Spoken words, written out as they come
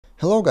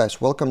Hello guys,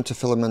 welcome to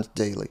Filament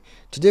Daily.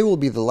 Today will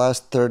be the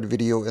last third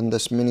video in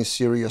this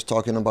mini-series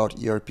talking about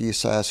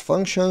ERPSaaS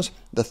functions,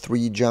 the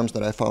 3 gems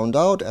that I found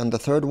out, and the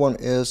third one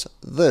is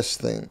this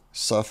thing,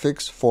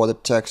 suffix for the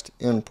text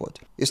input.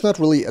 It's not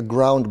really a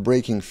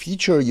groundbreaking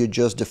feature, you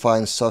just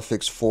define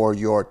suffix for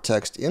your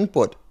text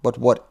input, but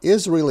what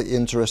is really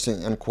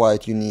interesting and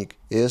quite unique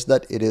is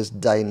that it is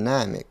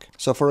dynamic.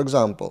 So for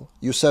example,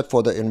 you set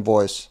for the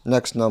invoice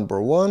next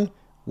number 1,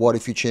 what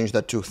if you change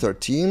that to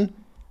 13?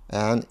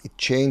 And it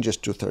changes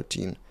to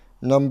 13.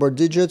 Number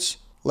digits,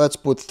 let's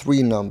put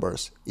 3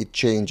 numbers. It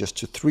changes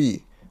to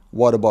 3.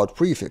 What about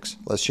prefix?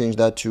 Let's change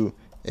that to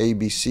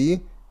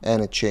ABC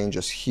and it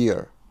changes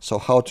here. So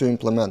how to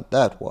implement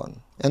that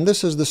one? And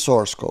this is the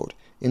source code.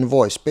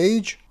 Invoice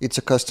page, it's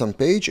a custom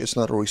page, it's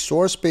not a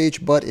resource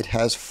page, but it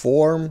has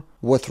form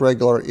with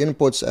regular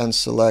inputs and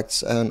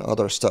selects and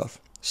other stuff.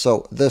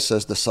 So this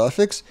is the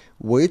suffix,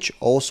 which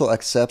also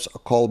accepts a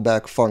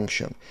callback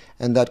function.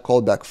 And that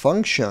callback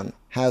function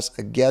has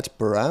a get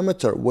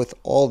parameter with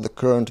all the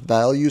current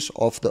values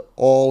of the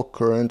all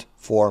current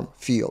form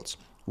fields,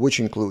 which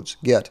includes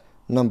get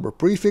number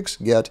prefix,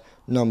 get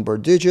number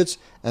digits,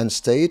 and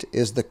state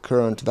is the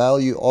current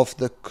value of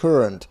the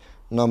current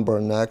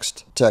number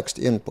next text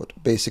input,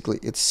 basically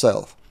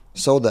itself.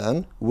 So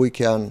then we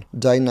can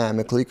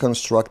dynamically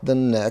construct the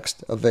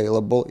next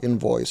available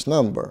invoice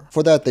number.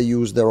 For that they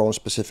use their own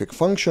specific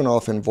function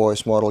of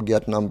invoice model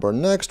get number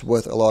next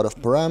with a lot of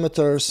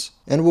parameters,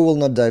 and we will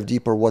not dive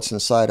deeper what's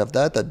inside of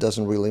that. That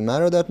doesn't really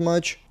matter that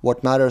much.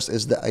 What matters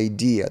is the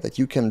idea that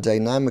you can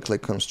dynamically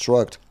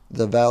construct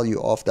the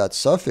value of that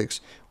suffix,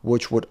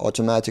 which would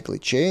automatically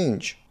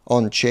change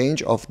on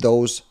change of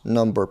those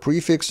number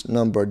prefix,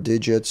 number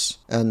digits,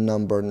 and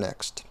number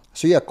next.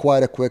 So yeah,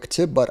 quite a quick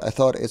tip, but I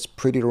thought it's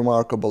pretty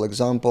remarkable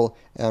example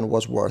and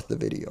was worth the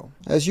video.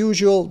 As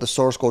usual, the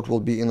source code will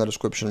be in the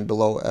description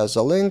below as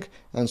a link,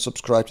 and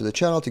subscribe to the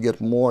channel to get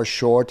more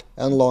short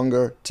and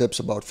longer tips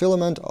about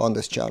Filament on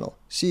this channel.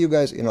 See you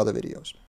guys in other videos.